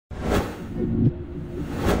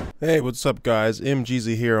Hey, what's up guys?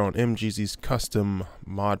 MGZ here on MGZ's custom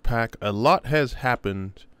mod pack. A lot has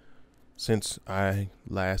happened since I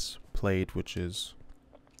last played, which is,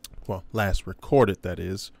 well, last recorded, that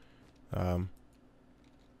is.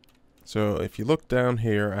 So if you look down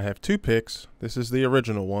here, I have two picks. This is the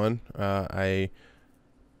original one. I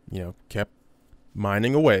kept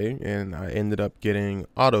mining away, and I ended up getting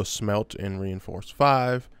auto smelt in reinforced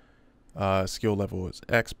 5. Skill level is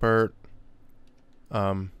expert.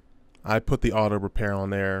 I put the auto repair on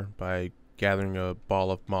there by gathering a ball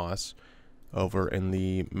of moss over in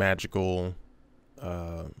the magical,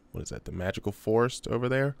 what is that, the magical forest over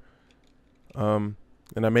there. And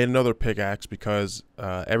I made another pickaxe because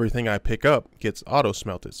everything I pick up gets auto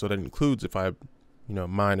smelted. So that includes if I,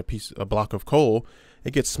 mine a block of coal,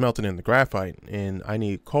 it gets smelted in the graphite, and I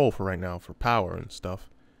need coal for right now for power and stuff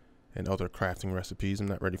and other crafting recipes. I'm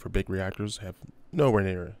not ready for big reactors. I have nowhere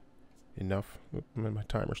near enough. My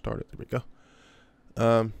timer started. There we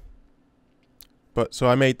go. But so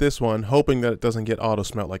I made this one hoping that it doesn't get auto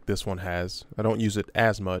smelt like this one has. I don't use it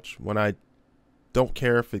as much. When I don't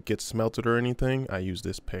care if it gets smelted or anything, I use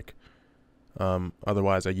this pick.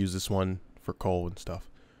 Otherwise I use this one for coal and stuff.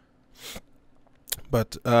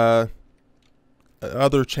 But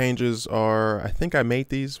other changes are, I think I made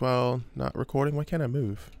these while not recording. Why can't I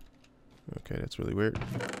move? Okay, that's really weird.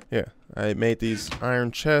 Yeah, I made these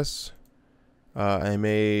iron chests. I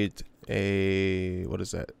made a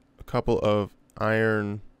couple of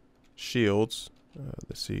iron shields.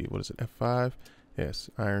 Let's see, what is it, F5? Yes,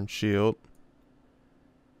 iron shield.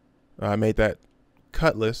 I made that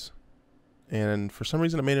cutlass, and for some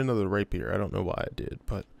reason I made another rapier. I don't know why I did,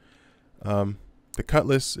 but the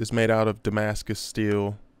cutlass is made out of Damascus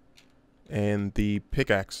steel, and the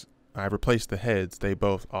pickaxe, I replaced the heads. They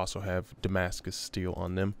both also have Damascus steel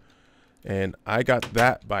on them, and I got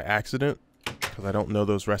that by accident because I don't know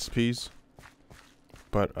those recipes.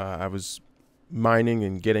 But I was mining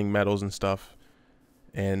and getting metals and stuff,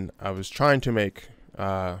 and I was trying to make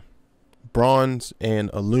bronze and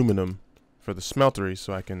aluminum for the smeltery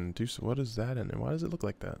so I can do so. What is that in there? Why does it look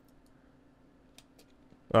like that?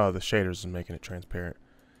 Oh, the shaders is making it transparent.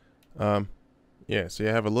 Yeah, so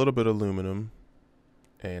I have a little bit of aluminum,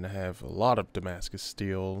 and I have a lot of Damascus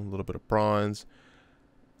steel, a little bit of bronze,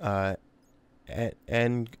 and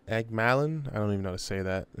agmalin, I don't even know how to say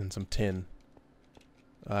that, and some tin.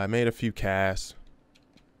 I made a few casts.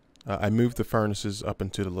 I moved the furnaces up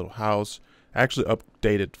into the little house. I actually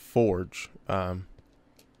updated Forge. Not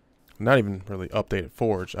even really updated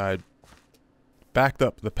Forge. I backed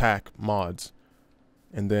up the pack mods,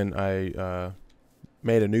 and then I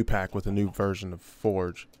made a new pack with a new version of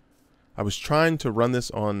Forge. I was trying to run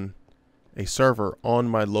this on a server on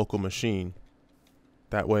my local machine.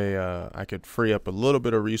 That way I could free up a little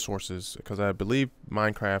bit of resources, because I believe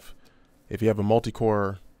Minecraft, if you have a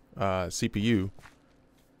multi-core CPU,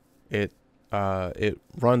 it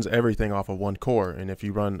runs everything off of one core. And if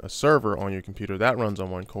you run a server on your computer, that runs on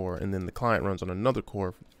one core, and then the client runs on another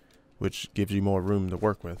core, which gives you more room to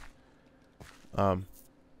work with.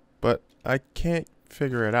 But I can't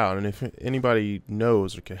figure it out, and if anybody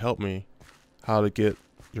knows or can help me how to get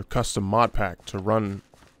your custom mod pack to run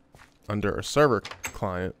under a server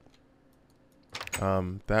client,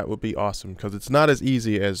 that would be awesome, because it's not as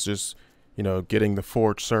easy as just getting the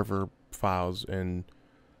Forge server files and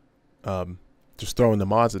just throwing the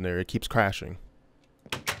mods in there. It keeps crashing.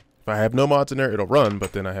 If I have no mods in there, it'll run,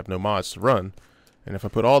 but then I have no mods to run. And if I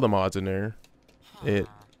put all the mods in there, it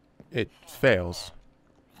fails.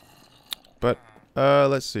 But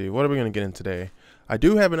let's see, what are we going to get in today? I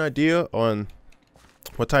do have an idea on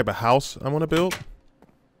what type of house I want to build,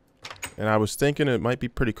 and I was thinking it might be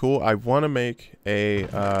pretty cool. I want to make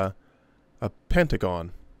a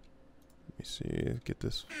pentagon. Let me see, get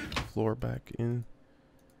this floor back in.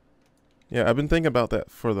 Yeah, I've been thinking about that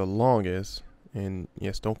for the longest, and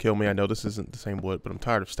yes, don't kill me, I know this isn't the same wood, but I'm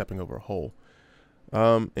tired of stepping over a hole.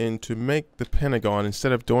 And to make the pentagon,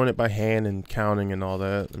 instead of doing it by hand and counting and all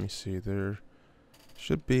that, let me see, there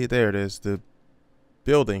should be, there it is, the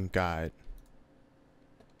building guide.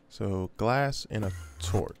 So glass and a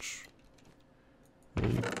torch.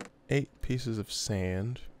 Need 8 pieces of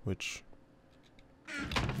sand, which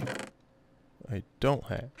I don't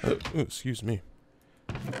have. Oh, excuse me.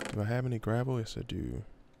 Do I have any gravel? Yes, I do.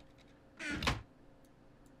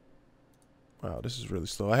 Wow, this is really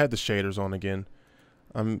slow. I had the shaders on again.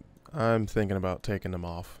 I'm thinking about taking them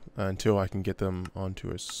off until I can get them onto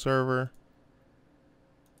a server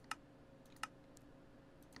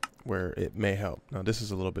where it may help. Now this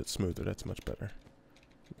is a little bit smoother. That's much better.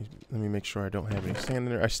 Let me make sure I don't have any sand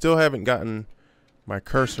in there. I still haven't gotten my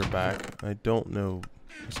cursor back. I don't know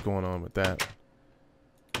what's going on with that.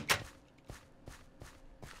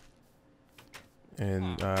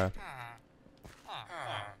 And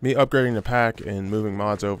me upgrading the pack and moving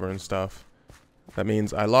mods over and stuff, that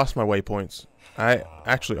means I lost my waypoints. I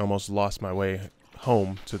actually almost lost my way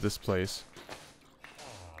home to this place,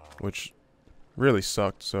 which really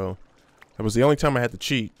sucked. So that was the only time I had to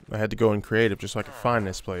cheat. I had to go in creative just so I could find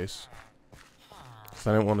this place. Because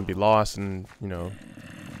I didn't want to be lost and, you know,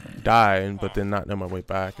 die, but then not know my way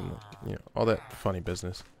back and, you know, all that funny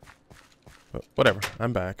business. But whatever,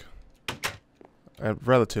 I'm back. I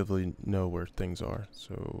relatively know where things are.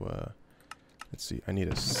 So, let's see. I need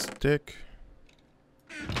a stick.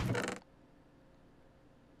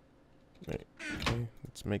 Wait, okay,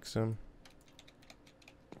 let's make some.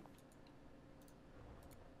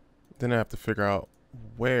 Then I have to figure out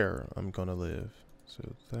where I'm gonna live.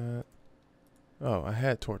 So that. Oh, I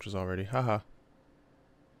had torches already. Haha.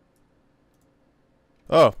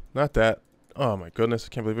 Oh, not that. Oh my goodness, I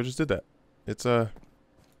can't believe I just did that. It's a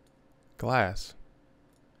glass.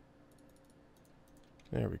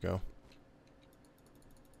 There we go.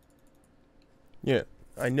 Yeah,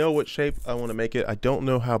 I know what shape I want to make it. I don't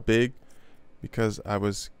know how big, because I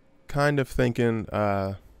was kind of thinking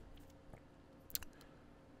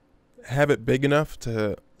have it big enough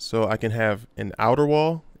so I can have an outer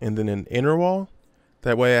wall and then an inner wall.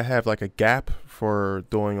 That way I have like a gap for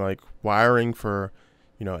doing like wiring for,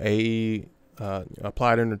 you know, AE,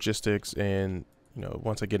 applied energistics, and, you know,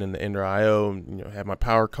 once I get into Ender IO, you know, have my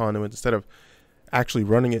power conduit. Instead of actually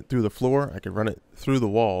running it through the floor, I could run it through the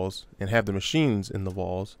walls and have the machines in the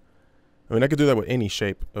walls. I mean, I could do that with any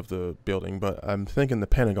shape of the building, but I'm thinking the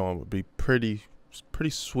Pentagon would be pretty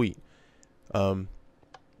sweet. What?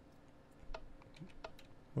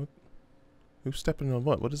 Who's stepping on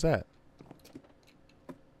what? What is that?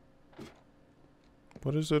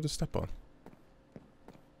 What is there to step on?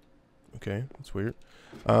 Okay, that's weird.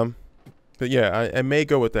 But yeah, I may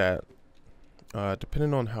go with that.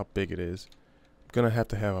 Depending on how big it is. I'm gonna have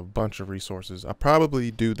to have a bunch of resources. I'll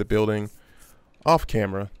probably do the building off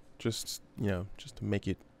camera, just, you know, just to make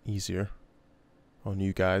it easier on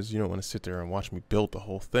you guys. You don't want to sit there and watch me build the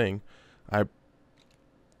whole thing. I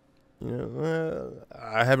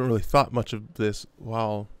haven't really thought much of this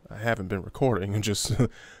while I haven't been recording, and just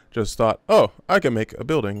thought, oh, I can make a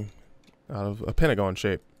building out of a pentagon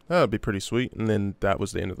shape. That would be pretty sweet. And then that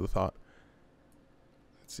was the end of the thought.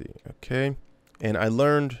 Let's see. Okay. And I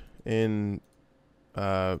learned in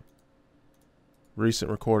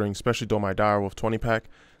recent recording, especially during my Direwolf 20 pack,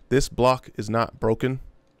 this block is not broken.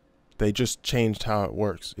 They just changed how it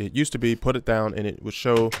works. It used to be put it down and it would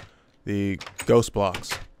show the ghost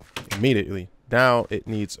blocks immediately. Now it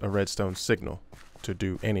needs a redstone signal to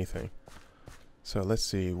do anything. So let's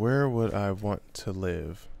see, where would I want to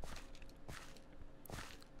live?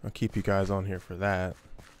 I'll keep you guys on here for that.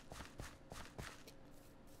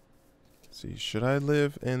 Let's see, should I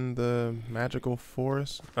live in the magical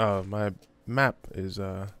forest? Oh, my map is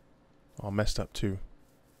all messed up too.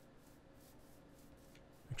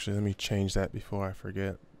 Actually, let me change that before I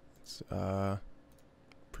forget. It's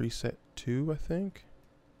preset 2, I think.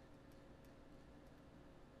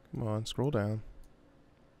 Come on, scroll down.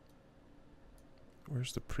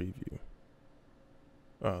 Where's the preview?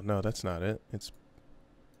 Oh, no, that's not it. It's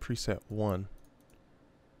preset 1.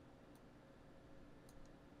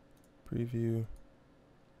 Preview.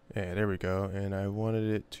 Yeah, there we go. And I wanted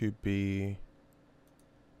it to be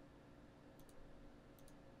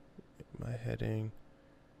my heading.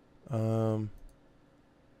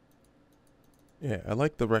 Yeah, I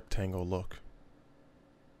like the rectangle look.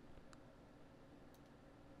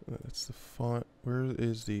 That's the font. Where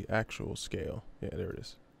is the actual scale? Yeah, there it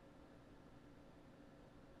is.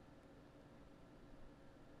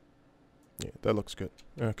 Yeah, that looks good.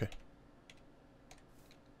 Okay.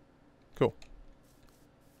 Cool.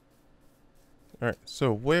 Alright,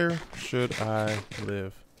 so where should I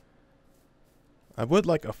live? I would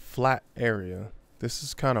like a flat area. This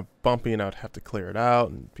is kind of bumpy and I'd have to clear it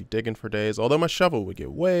out and be digging for days. Although my shovel would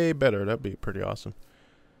get way better. That'd be pretty awesome.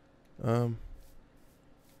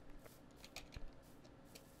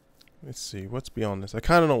 Let's see, what's beyond this? I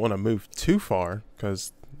kind of don't want to move too far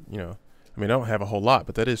because, you know, I mean, I don't have a whole lot,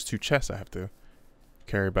 but that is 2 chests I have to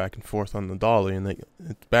carry back and forth on the dolly. And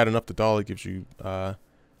it's bad enough the dolly gives you, I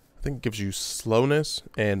think it gives you slowness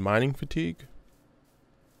and mining fatigue.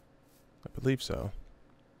 I believe so.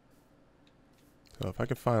 So if I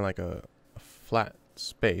could find like a flat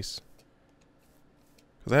space,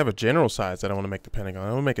 because I have a general size that I want to make the pentagon.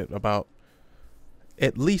 I want to make it about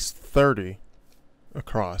at least 30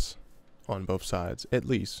 across on both sides, at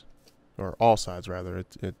least, or all sides rather.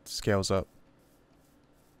 It scales up.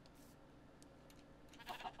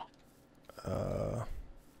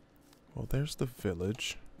 Well, there's the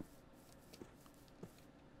village.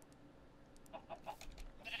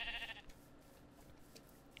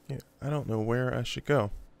 Yeah, I don't know where I should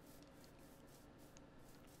go.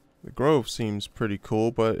 The grove seems pretty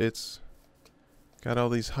cool, but it's got all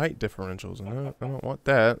these height differentials, and I don't want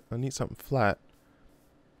that. I need something flat.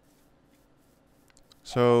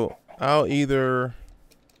 So I'll either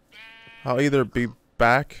be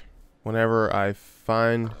back whenever I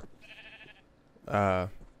find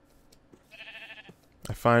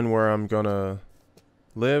where I'm gonna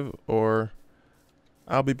live, or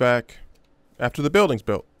I'll be back after the building's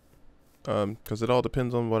built. 'Cause it all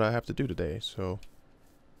depends on what I have to do today. So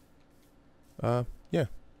yeah,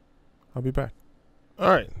 I'll be back.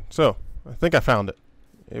 Alright, so I think I found it.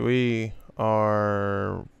 We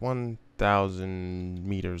are 1,000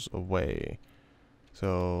 meters away.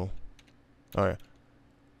 So, oh yeah.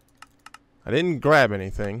 I didn't grab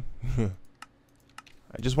anything.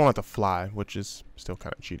 I just wanted to fly, which is still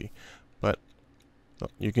kind of cheaty. But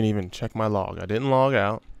look, you can even check my log. I didn't log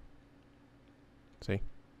out. See?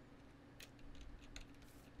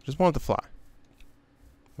 Just wanted to fly.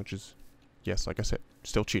 Which is, yes, like I said,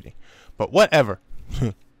 still cheating. But whatever.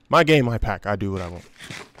 My game, my pack. I do what I want.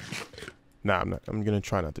 Nah, I'm not. I'm gonna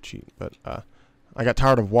try not to cheat. But I got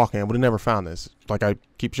tired of walking. I would have never found this. Like I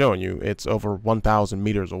keep showing you, it's over 1,000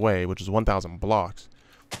 meters away, which is 1,000 blocks.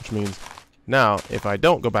 Which means now, if I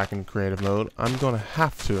don't go back in creative mode, I'm gonna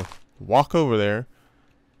have to walk over there,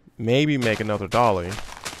 maybe make another dolly,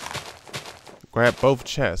 grab both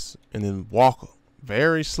chests, and then walk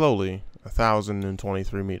very slowly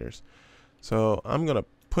 1,023 meters. So I'm gonna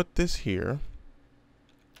put this here.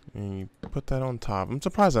 And you put that on top. I'm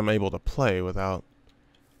surprised I'm able to play without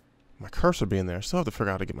my cursor being there. I still have to figure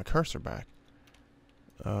out how to get my cursor back.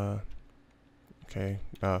 Okay.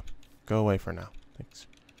 Go away for now. Thanks.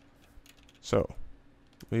 So,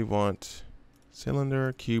 we want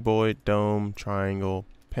cylinder, cuboid, dome, triangle,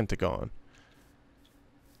 pentagon.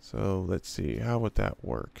 So, let's see. How would that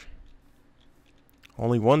work?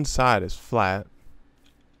 Only one side is flat.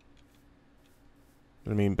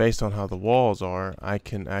 I mean, based on how the walls are, I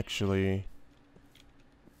can actually...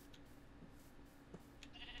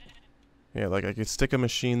 Yeah, like I could stick a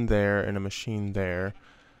machine there and a machine there.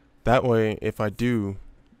 That way, if I do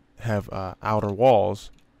have outer walls,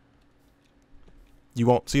 you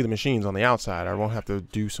won't see the machines on the outside. I won't have to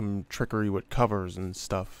do some trickery with covers and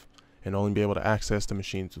stuff and only be able to access the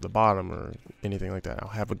machine to the bottom or anything like that. I'll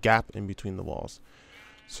have a gap in between the walls.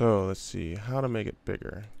 So, let's see how to make it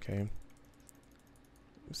bigger. Okay.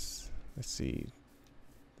 Let's see.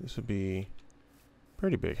 This would be a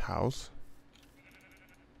pretty big house.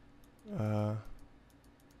 How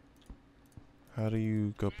do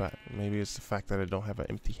you go back? Maybe it's the fact that I don't have an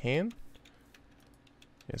empty hand?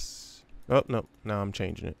 Yes. Oh, no. Now I'm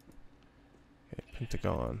changing it. Okay,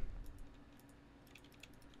 pentagon.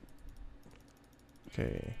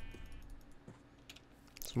 Okay.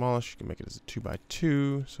 Smallest, you can make it as a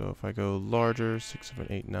 2x2. So if I go larger, 6, 7,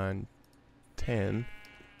 8, 9, 10.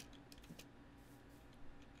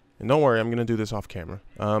 And don't worry, I'm going to do this off camera.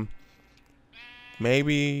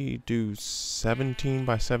 Maybe do 17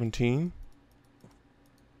 by 17.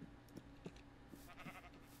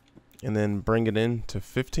 And then bring it in to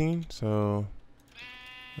 15. So,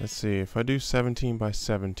 let's see. If I do 17 by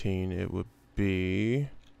 17, it would be...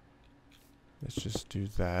 Let's just do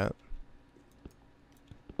that.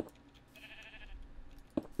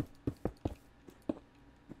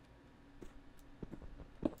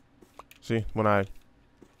 See, when I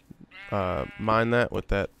mine that with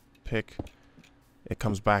that pick, it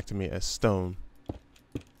comes back to me as stone,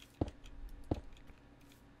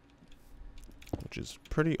 which is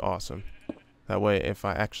pretty awesome. That way, if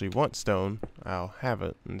I actually want stone, I'll have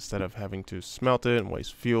it instead of having to smelt it and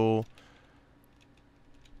waste fuel.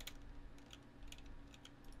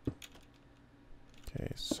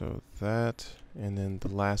 Okay, so that, and then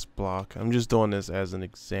the last block. I'm just doing this as an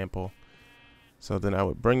example. So then I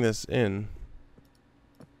would bring this in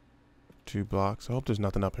 2 blocks. I hope there's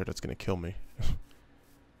nothing up here that's going to kill me.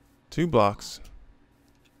 2 blocks.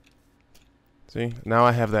 See, now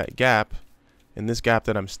I have that gap, and this gap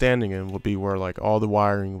that I'm standing in would be where like all the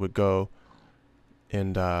wiring would go,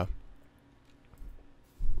 and then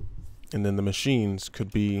the machines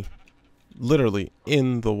could be literally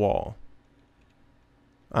in the wall.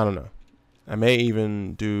 I don't know. I may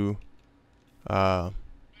even do an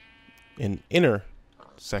inner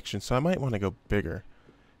section, so I might want to go bigger.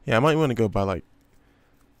 Yeah, I might want to go by like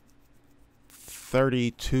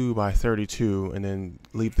 32 by 32 and then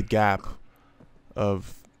leave the gap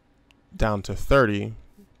of down to 30,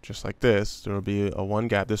 just like this. There will be a one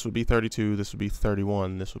gap. This would be 32, this would be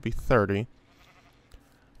 31, this would be 30.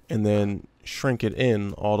 And then shrink it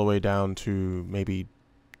in all the way down to maybe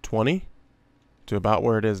 20, to about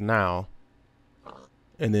where it is now.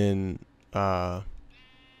 And then,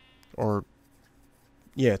 or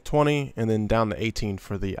yeah, 20, and then down to 18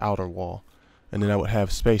 for the outer wall. And then I would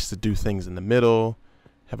have space to do things in the middle,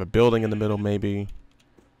 have a building in the middle maybe.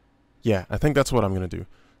 Yeah, I think that's what I'm going to do.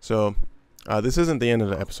 So this isn't the end of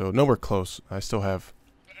the episode. Nowhere close. I still have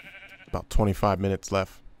about 25 minutes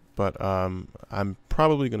left. But I'm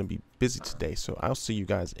probably going to be busy today. So I'll see you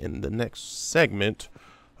guys in the next segment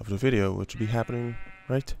of the video, which will be happening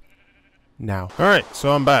right now. Alright,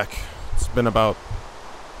 so I'm back. It's been about,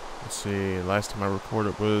 let's see, last time I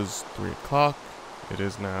recorded was 3 o'clock. It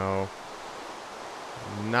is now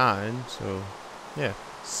 9, so yeah,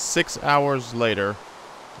 6 hours later,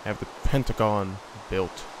 I have the Pentagon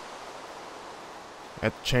built. I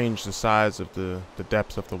had to change the size of the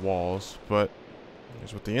depth of the walls, but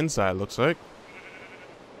here's what the inside looks like.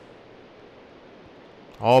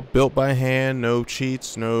 All built by hand, no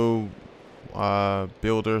cheats, no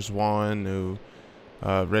builders one, no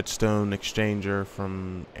redstone exchanger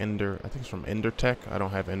from Ender. I think it's from EnderTech. I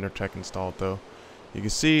don't have EnderTech installed though. You can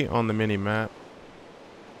see on the mini map,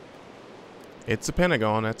 it's a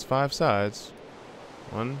pentagon. That's 5 sides.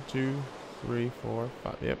 1, 2, 3, 4,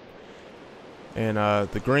 5. Yep. And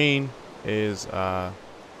the green is the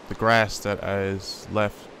grass that is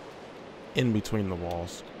left in between the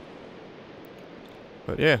walls.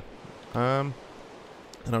 But yeah, I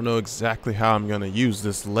don't know exactly how I'm gonna use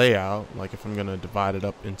this layout. Like if I'm gonna divide it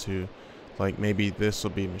up into, like maybe this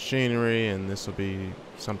will be machinery and this will be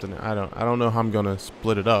something. I don't know how I'm gonna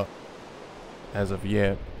split it up as of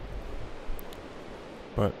yet.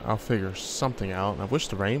 But I'll figure something out. I wish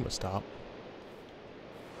the rain would stop.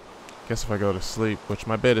 Guess if I go to sleep, which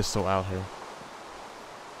my bed is still out here.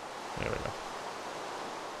 There we go.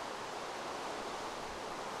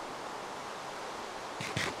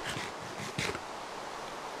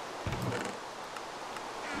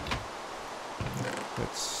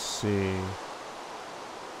 Let's see.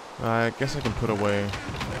 I guess I can put away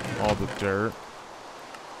all the dirt.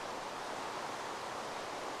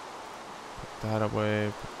 Put that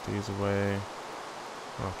away, put these away.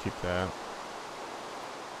 I'll keep that.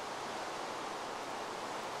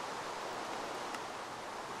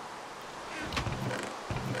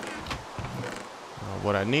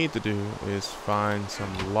 What I need to do is find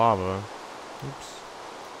some lava. Oops.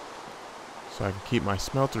 So I can keep my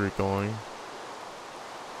smeltery going.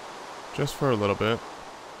 Just for a little bit.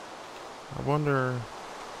 I wonder...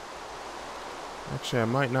 Actually, I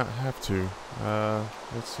might not have to.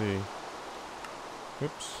 Let's see.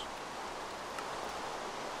 Oops.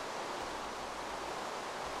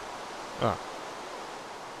 Ah.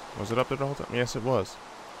 Was it up there the whole time? Yes, it was.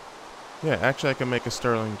 Yeah, actually I can make a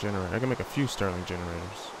Stirling generator. I can make a few Stirling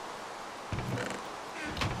generators.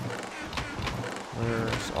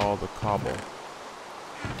 Where's all the cobble?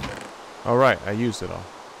 Oh right, I used it all.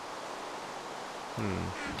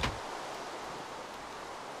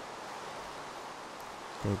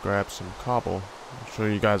 Go grab some cobble. I'll show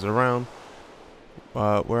you guys around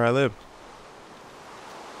where I live.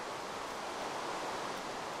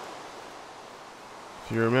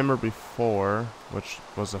 If you remember before, which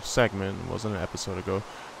was a segment, it wasn't an episode ago,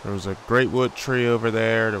 there was a great wood tree over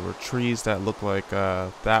there. There were trees that looked like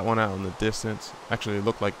that one out in the distance. Actually, it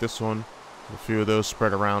looked like this one. A few of those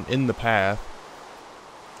spread around in the path.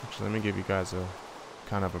 Actually, let me give you guys a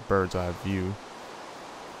kind of a bird's eye view.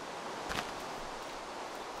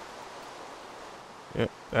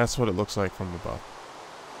 Yep, that's what it looks like from above.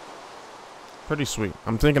 Pretty sweet.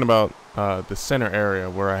 I'm thinking about the center area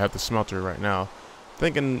where I have the smeltery right now.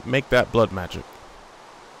 Thinking make that blood magic.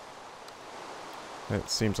 That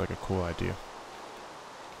seems like a cool idea.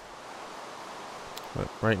 But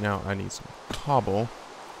right now I need some cobble.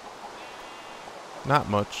 Not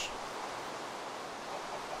much.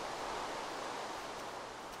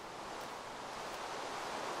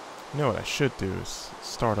 You know what I should do is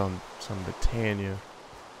start on some Britannia.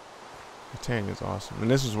 Britannia's awesome. And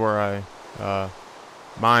this is where I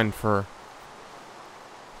mine for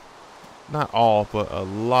not all, but a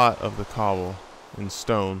lot of the cobble and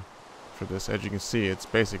stone for this. As you can see, it's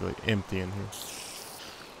basically empty in here.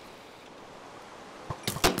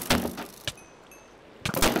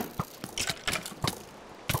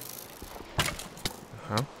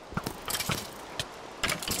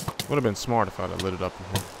 Would have been smart if I'd have lit it up in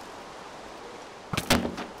here.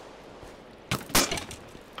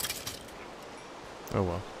 Oh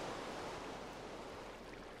well.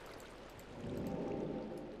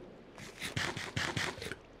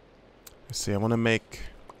 Let's see, I want to make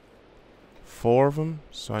 4 of them,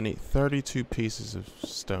 so I need 32 pieces of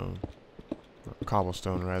stone. Or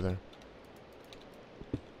cobblestone, rather.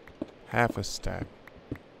 Half a stack.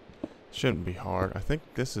 Shouldn't be hard. I think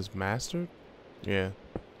this is mastered? Yeah.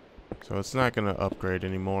 So it's not going to upgrade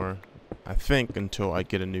anymore, I think, until I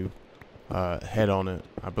get a new head on it.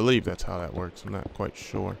 I believe that's how that works. I'm not quite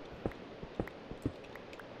sure.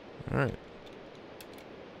 Alright.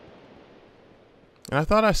 And I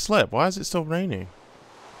thought I slept. Why is it still raining?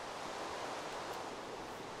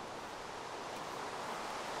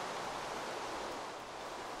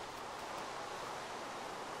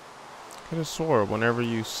 I could have swore whenever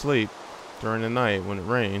you sleep during the night when it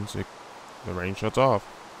rains, the rain shuts off.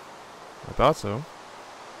 I thought so.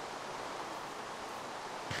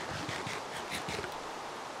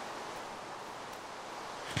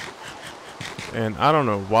 And I don't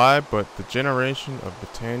know why, but the generation of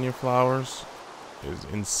Botania flowers is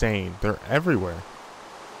insane. They're everywhere.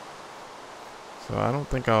 So I don't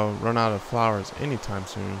think I'll run out of flowers anytime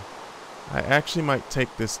soon. I actually might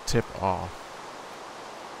take this tip off,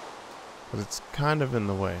 because it's kind of in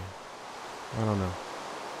the way. I don't know.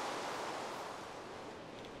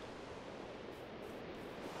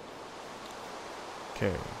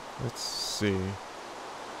 Okay, let's see.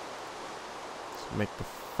 Let's make the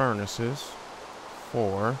furnaces.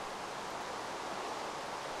 4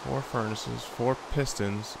 furnaces, 4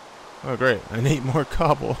 pistons. Oh great, I need more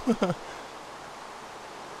cobble.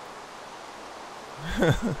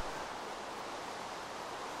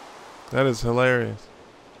 That is hilarious.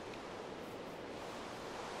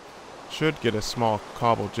 Should get a small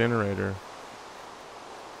cobble generator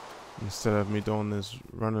instead of me doing this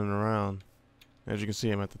running around. As you can see,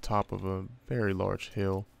 I'm at the top of a very large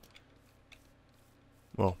hill.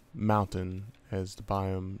 Well, mountain, as the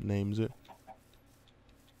biome names it.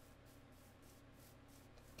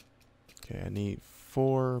 Okay, I need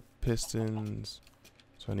 4 pistons,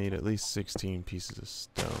 so I need at least 16 pieces of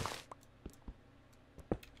stone.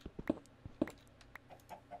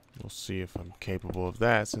 We'll see if I'm capable of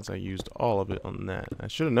that, since I used all of it on that. I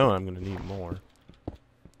should have known I'm going to need more.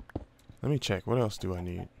 Let me check. What else do I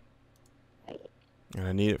need? And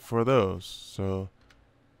I need it for those. So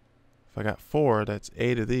if I got 4, that's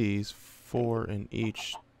 8 of these. 4 in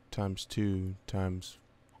each times 2 times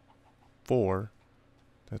 4.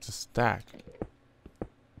 That's a stack.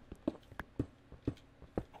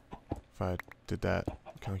 If I did that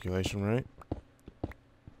calculation right.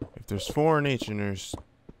 If there's 4 in each and there's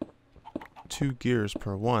 2 gears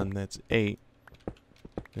per one, that's 8.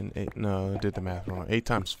 Then 8, no, I did the math wrong. 8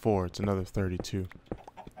 times 4, it's another 32.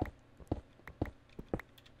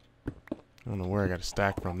 I don't know where I got a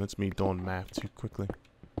stack from. That's me doing math too quickly.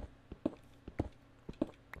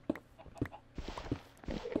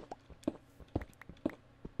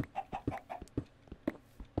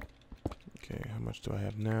 Okay, how much do I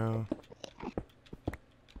have now?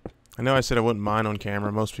 I know I said I wouldn't mine on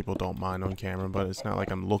camera. Most people don't mine on camera, but it's not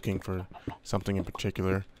like I'm looking for something in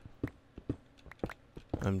particular.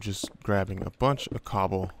 I'm just grabbing a bunch of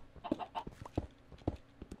cobble.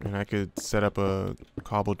 And I could set up a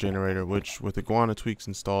cobble generator, which with iguana tweaks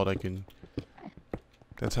installed, I can...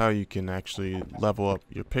 That's how you can actually level up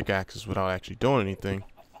your pickaxes without actually doing anything.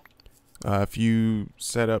 If you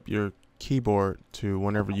set up your keyboard to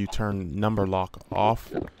whenever you turn number lock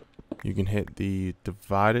off, you can hit the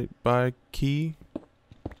divided by key,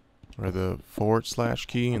 or the /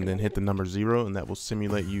 key, and then hit the number 0, and that will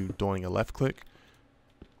simulate you doing a left click.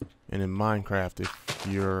 And in Minecraft, if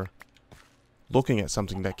you're looking at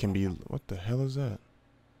something that can be... What the hell is that?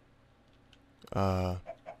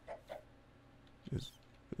 Is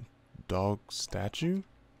a dog statue?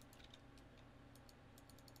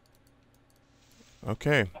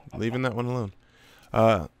 Okay, leaving that one alone.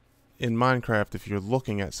 In Minecraft, if you're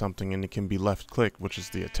looking at something and it can be left click, which is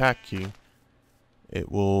the attack key, it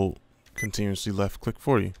will continuously left click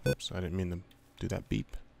for you. Oops, I didn't mean to do that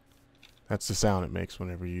beep. That's the sound it makes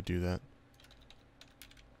whenever you do that.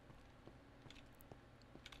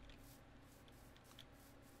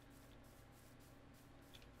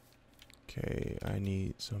 Okay, I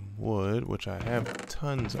need some wood, which I have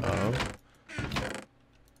tons of.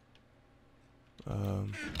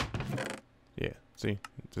 Yeah, see?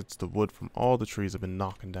 It's the wood from all the trees I've been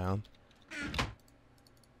knocking down.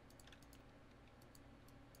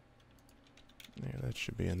 Yeah, that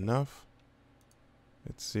should be enough.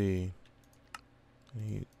 Let's see. I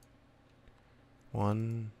need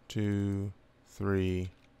 1, 2, 3.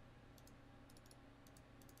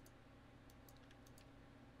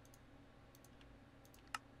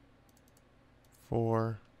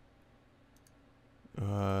 4.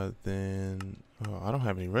 Then... Oh, I don't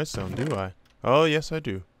have any redstone, do I? Oh, yes, I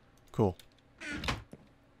do. Cool.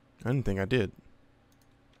 I didn't think I did.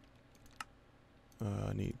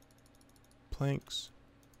 I need planks.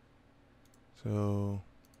 So,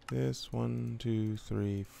 this 1, 2,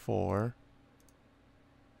 3, 4.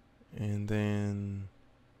 And then...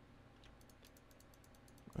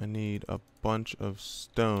 I need a bunch of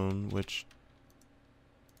stone, which...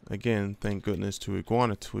 Again, thank goodness to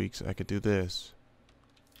iguana tweaks, I could do this.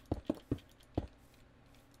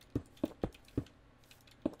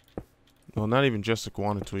 Well, not even just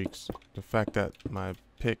iguana tweaks. The fact that my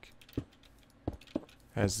pick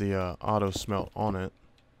has the auto smelt on it.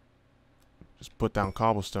 Just put down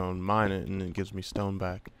cobblestone, mine it, and it gives me stone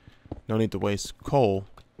back. No need to waste coal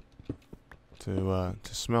to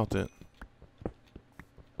smelt it.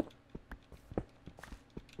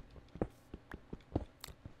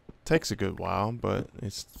 Takes a good while, but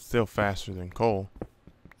it's still faster than coal.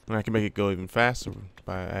 And I can make it go even faster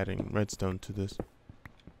by adding redstone to this.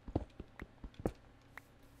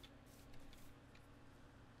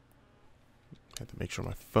 Had to make sure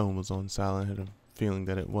my phone was on silent. I had a feeling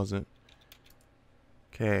that it wasn't.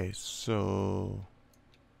 Okay, so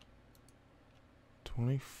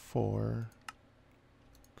 24.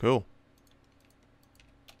 Cool.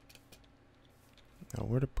 Now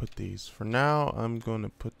where to put these? For now, I'm going to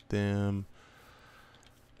put them...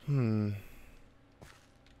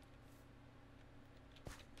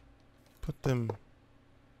 Put them...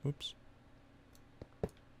 Oops.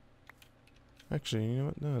 Actually, you know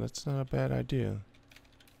what? No, that's not a bad idea.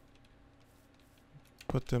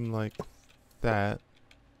 Put them like that.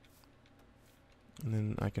 And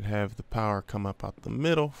then I can have the power come up out the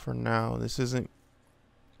middle for now. This isn't,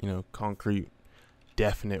 you know, concrete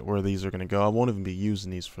definite where these are going to go. I won't even be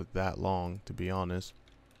using these for that long, to be honest.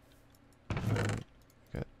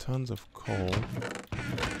 Got tons of coal.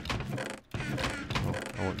 Well,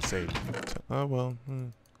 I wouldn't say... Oh, well,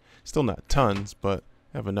 still not tons, but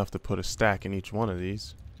I have enough to put a stack in each one of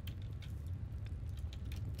these.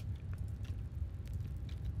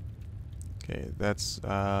 Okay, that's,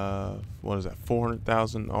 what is that,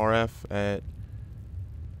 400,000 RF at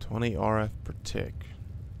 20 RF per tick.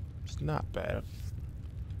 It's not bad.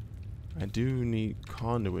 I do need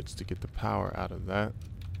conduits to get the power out of that.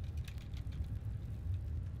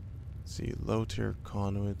 Let's see, low tier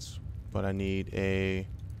conduits, but I need a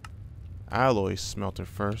alloy smelter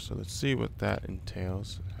first, so let's see what that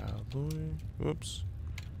entails. Alloy, whoops.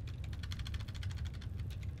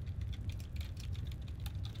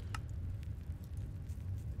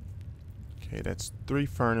 Okay, that's 3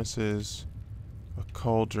 furnaces, a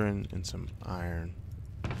cauldron, and some iron.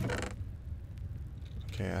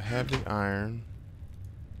 Okay, I have the iron.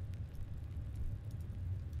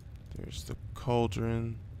 There's the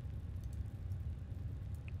cauldron.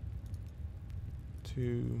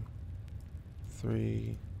 2,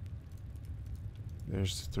 3.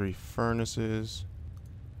 There's the 3 furnaces.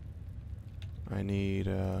 I need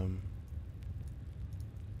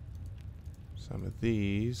some of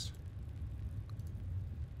these.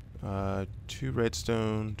 2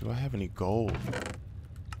 redstone. Do I have any gold?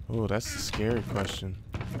 Oh, that's the scary question.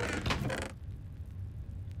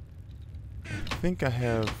 I think I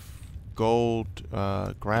have gold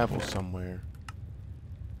gravel somewhere.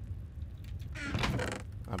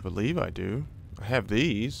 I believe I do. I have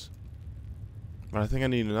these. But I think I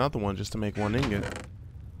need another one just to make 1 ingot.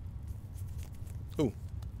 Ooh.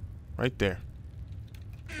 Right there.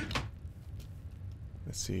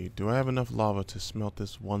 Let's see. Do I have enough lava to smelt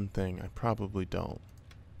this one thing? I probably don't.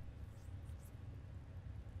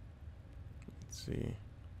 Let's see.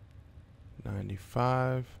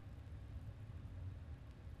 95.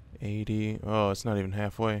 80. Oh, it's not even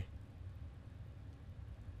halfway.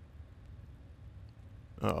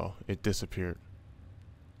 Uh-oh, it disappeared.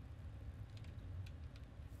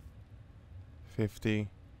 50.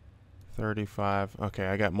 35. Okay,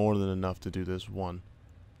 I got more than enough to do this one.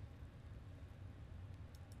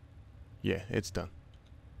 Yeah, it's done.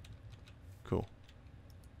 Cool.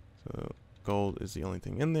 So, gold is the only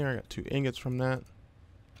thing in there. I got 2 ingots from that.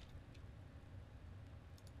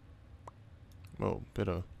 Whoa, bit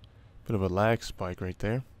of a lag spike right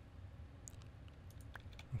there.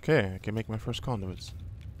 Okay, I can make my first conduits.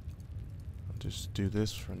 I'll just do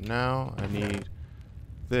this for now. I need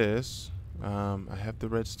this. I have the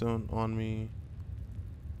redstone on me.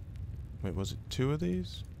 Wait, was it 2 of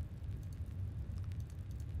these?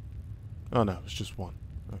 Oh no, it's just 1.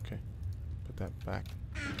 Okay. Put that back.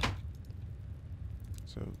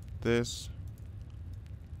 So this.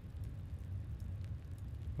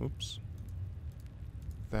 Oops.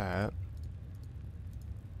 That.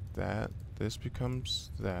 that. This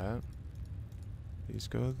becomes that. These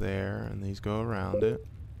go there, and these go around it.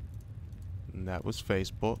 And that was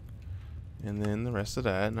Facebook. And then the rest of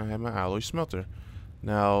that, and I have my alloy smelter.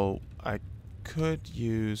 Now, I could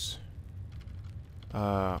use...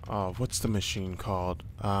 oh, what's the machine called?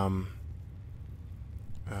 I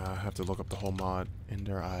have to look up the whole mod.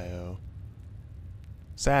 Ender IO.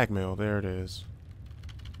 Sag mill, there it is.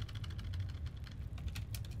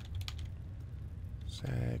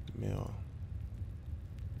 Sag mill.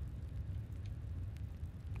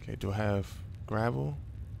 Okay, do I have gravel?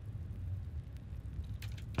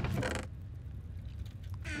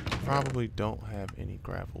 Probably don't have any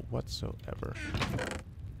gravel whatsoever.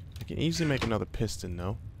 I can easily make another piston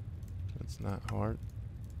though. That's not hard.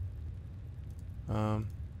 I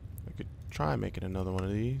could try making another one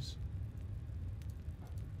of these.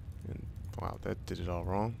 And wow, that did it all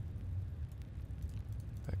wrong.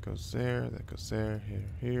 That goes there, here,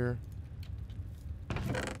 here.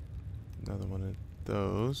 Another one of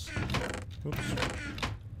those. Oops.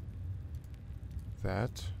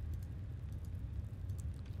 That.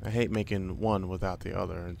 I hate making one without the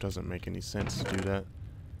other. It doesn't make any sense to do that.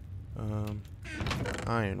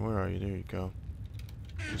 Iron, where are you? There you go.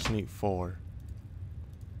 Just need 4.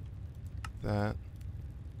 That.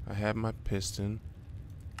 I have my piston.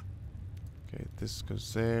 Okay, this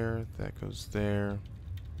goes there. That goes there.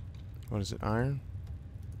 What is it? Iron?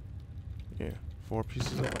 Yeah. 4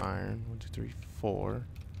 pieces of iron. 1, 2, 3, 4.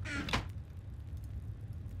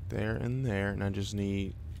 There and there. And I just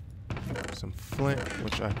need some flint,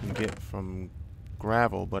 which I can get from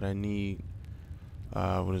gravel, but I need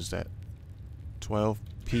what is that? 12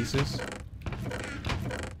 pieces?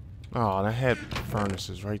 Oh, and I had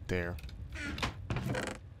furnaces right there. Let's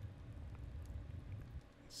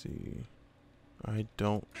see. I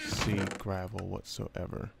don't see gravel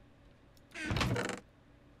whatsoever.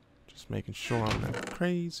 Just making sure I'm not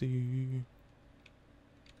crazy.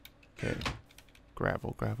 Okay.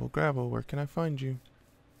 Gravel, gravel, gravel. Where can I find you?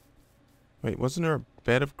 Wait, wasn't there a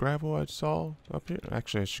bed of gravel I saw up here?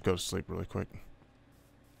 Actually, I should go to sleep really quick.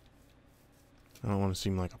 I don't want to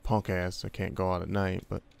seem like a punk ass. I can't go out at night,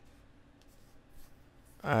 but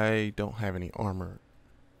I don't have any armor,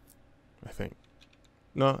 I think.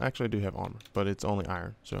 No, actually I do have armor, but it's only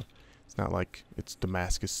iron, so it's not like it's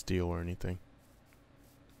Damascus steel or anything.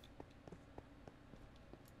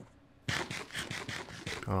 I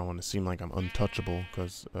don't want to seem like I'm untouchable,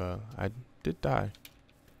 because I did die.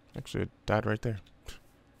 Actually, I died right there.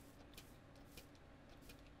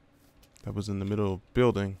 That was in the middle of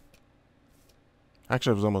building.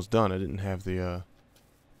 Actually, I was almost done. I didn't have the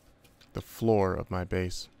floor of my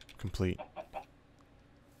base complete.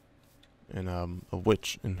 And a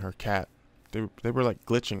witch and her cat, they were like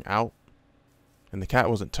glitching out, and the cat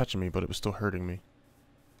wasn't touching me, but it was still hurting me.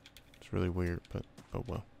 It's really weird, but oh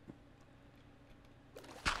well.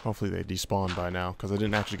 Hopefully they despawn by now, because I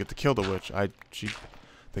didn't actually get to kill the witch.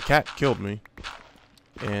 The cat killed me,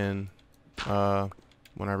 and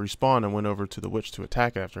when I respawned and went over to the witch to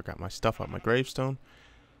attack after I got my stuff out my gravestone,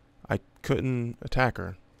 I couldn't attack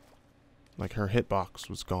her. Like, her hitbox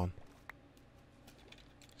was gone.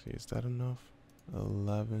 See, is that enough?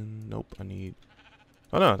 11. Nope, I need...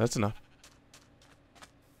 Oh no, that's enough.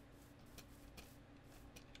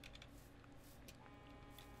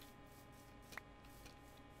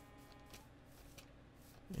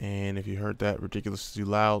 And if you heard that ridiculously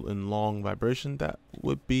loud and long vibration, that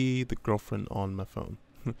would be the girlfriend on my phone.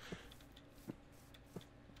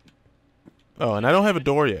 Oh, and I don't have a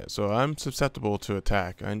door yet, so I'm susceptible to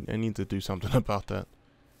attack. I need to do something about that.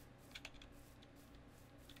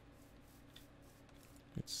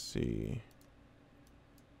 Let's see.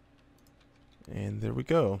 And there we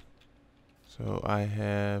go. So I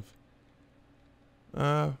have...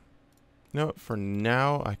 no, for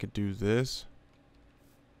now I could do this.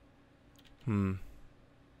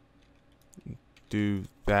 Do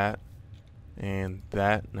that and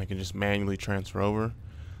that, and I can just manually transfer over.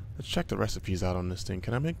 Let's check the recipes out on this thing.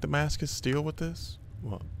 Can I make Damascus steel with this?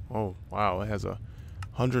 Well, oh wow, it has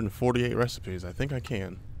 148 recipes. I think I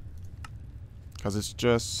can, because it's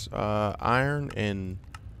just iron and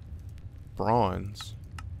bronze.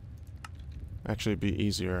 Actually, it'd be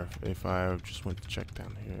easier if I just went to check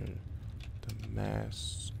down here.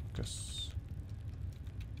 Damascus.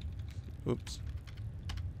 Oops.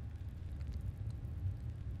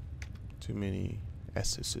 Too many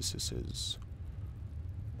S's.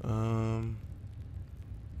 We don't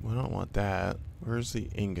want that. Where's the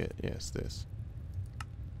ingot? Yes, this.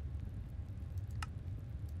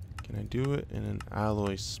 Can I do it in an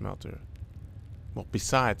alloy smelter? Well,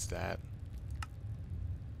 besides that,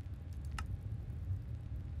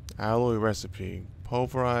 Alloy recipe.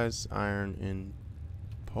 Pulverize iron and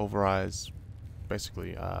pulverize,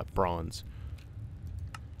 basically, bronze.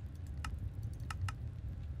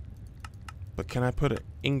 But can I put an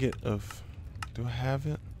ingot of... Do I have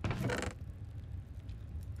it?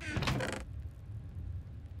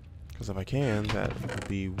 Because if I can, that would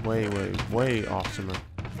be way, way, way awesomer.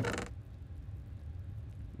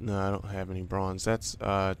 No, I don't have any bronze. That's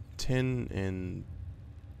tin and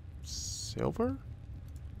silver?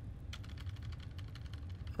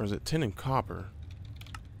 Or is it tin and copper?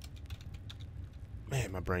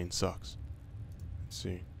 Man, my brain sucks. Let's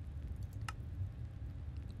see.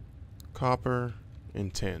 Copper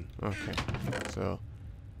and tin. Okay. So,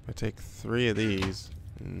 if I take 3 of these,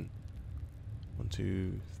 and 1,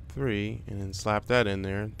 2, 3, and then slap that in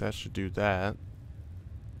there, that should do that.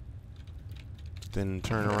 Then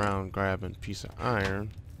turn around, grab a piece of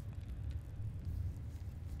iron.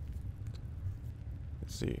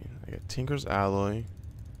 Let's see. I got Tinker's Alloy.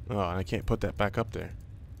 Oh, and I can't put that back up there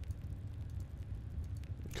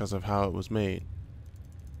because of how it was made.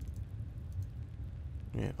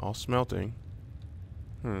 Yeah, all smelting.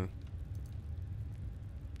 I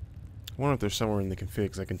wonder if there's somewhere in the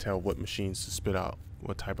configs I can tell what machines to spit out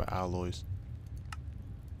what type of alloys.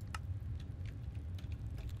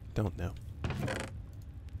 Don't know.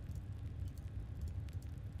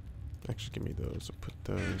 Actually, give me those. I'll put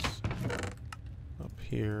those up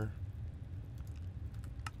here.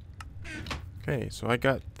 Okay, so I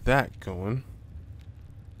got that going.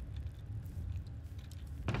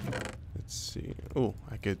 Let's see. Oh,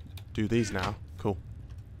 I could do these now. Cool.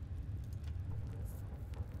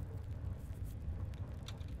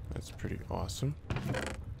 That's pretty awesome.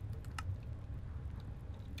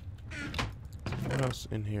 So what else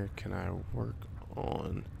in here can I work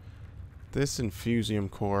on? This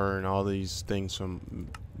infusium core and all these things from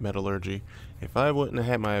metallurgy. If I wouldn't have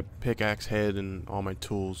had my pickaxe head and all my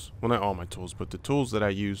tools, well, not all my tools, but the tools that I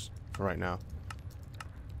use for right now,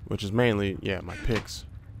 which is mainly, yeah, my picks,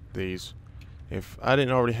 these. If I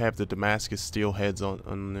didn't already have the Damascus steel heads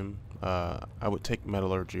on them, I would take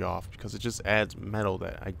metallurgy off because it just adds metal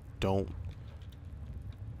that I don't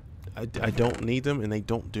need them, and they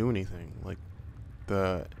don't do anything. Like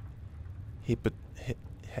the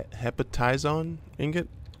hepatizon ingot,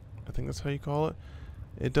 I think that's how you call it.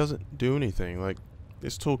 It doesn't do anything. Like,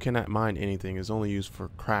 this tool cannot mine anything. It's only used for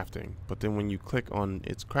crafting. But then when you click on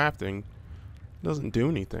its crafting, it doesn't do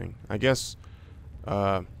anything. I guess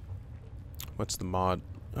what's the mod?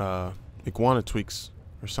 Iguana Tweaks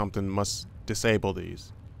or something must disable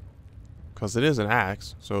these, because it is an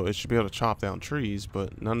axe, so it should be able to chop down trees,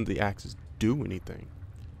 but none of the axes do anything.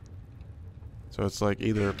 So it's like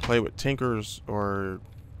either play with tinkers or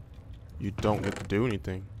you don't get to do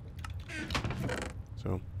anything.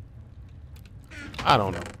 So I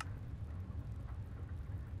don't know.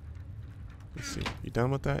 Let's see. You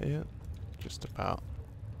done with that yet? Just about.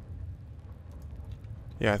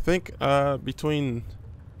 Yeah, I think between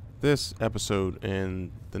this episode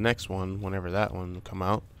and the next one, whenever that one will come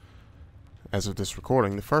out, as of this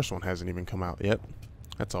recording, the first one hasn't even come out yet.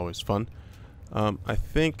 That's always fun. I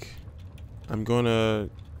think I'm gonna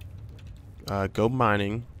go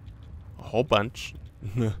mining a whole bunch.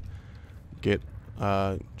 Try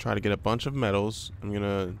to get a bunch of metals. I'm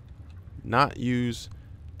gonna not use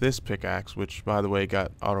this pickaxe, which by the way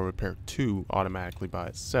got auto repair 2 automatically by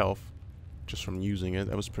itself just from using it.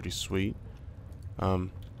 That was pretty sweet.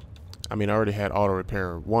 I mean, I already had auto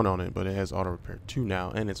repair 1 on it, but it has auto repair 2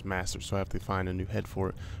 now, and it's mastered, so I have to find a new head for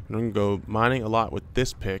it. And I'm gonna go mining a lot with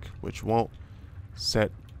this pick, which won't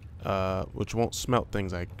smelt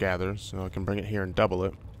things, I gather, so I can bring it here and double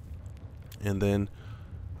it. And then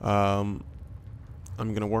I'm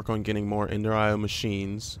gonna work on getting more Ender IO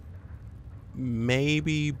machines,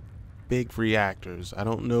 maybe big reactors. I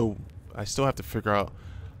don't know. I still have to figure out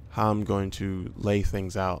how I'm going to lay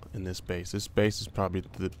things out in this base. This base is probably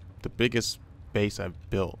the biggest base I've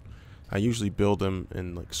built. I usually build them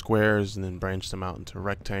in like squares and then branch them out into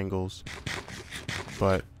rectangles.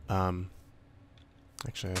 But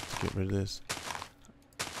actually I have to get rid of this.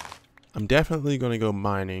 I'm definitely going to go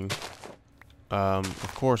mining.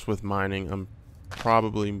 Of course, with mining, I'm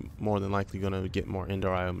probably more than likely going to get more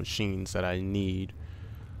Ender IO machines that I need.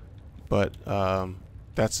 But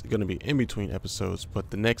that's going to be in between episodes.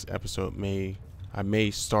 But the next episode I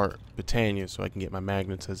may start Britannia so I can get my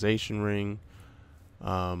magnetization ring.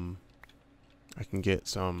 I can get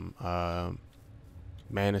some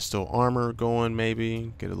mana steel armor going,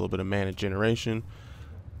 maybe get a little bit of mana generation.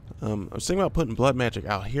 I was thinking about putting blood magic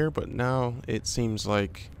out here, but now it seems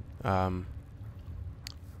like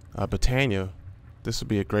Britannia, this would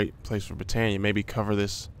be a great place for Britannia. Maybe cover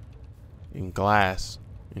this in glass,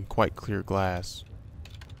 in quite clear glass.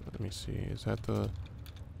 Let me see, is that the...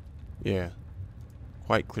 Yeah,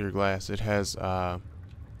 quite clear glass. It has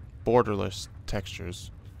borderless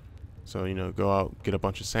textures. So, you know, go out, get a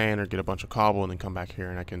bunch of sand or get a bunch of cobble, and then come back here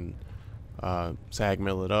and I can sag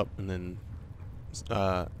mill it up and then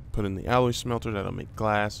put in the alloy smelter that'll make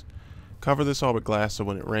glass. Cover this all with glass so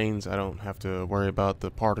when it rains I don't have to worry about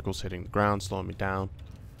the particles hitting the ground, slowing me down.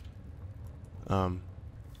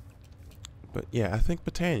 But yeah, I think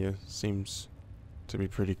Botania seems to be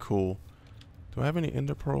pretty cool. Do I have any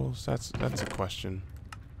ender pearls? That's a question.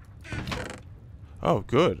 Oh,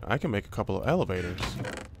 good. I can make a couple of elevators.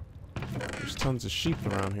 There's tons of sheep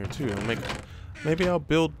around here too. Maybe I'll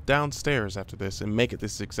build downstairs after this and make it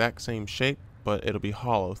this exact same shape, but it'll be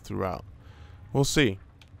hollow throughout. We'll see.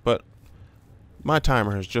 But my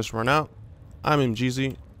timer has just run out. I'm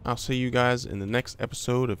MGZ. I'll see you guys in the next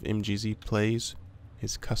episode of MGZ Plays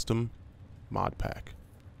his custom mod pack.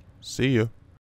 See ya.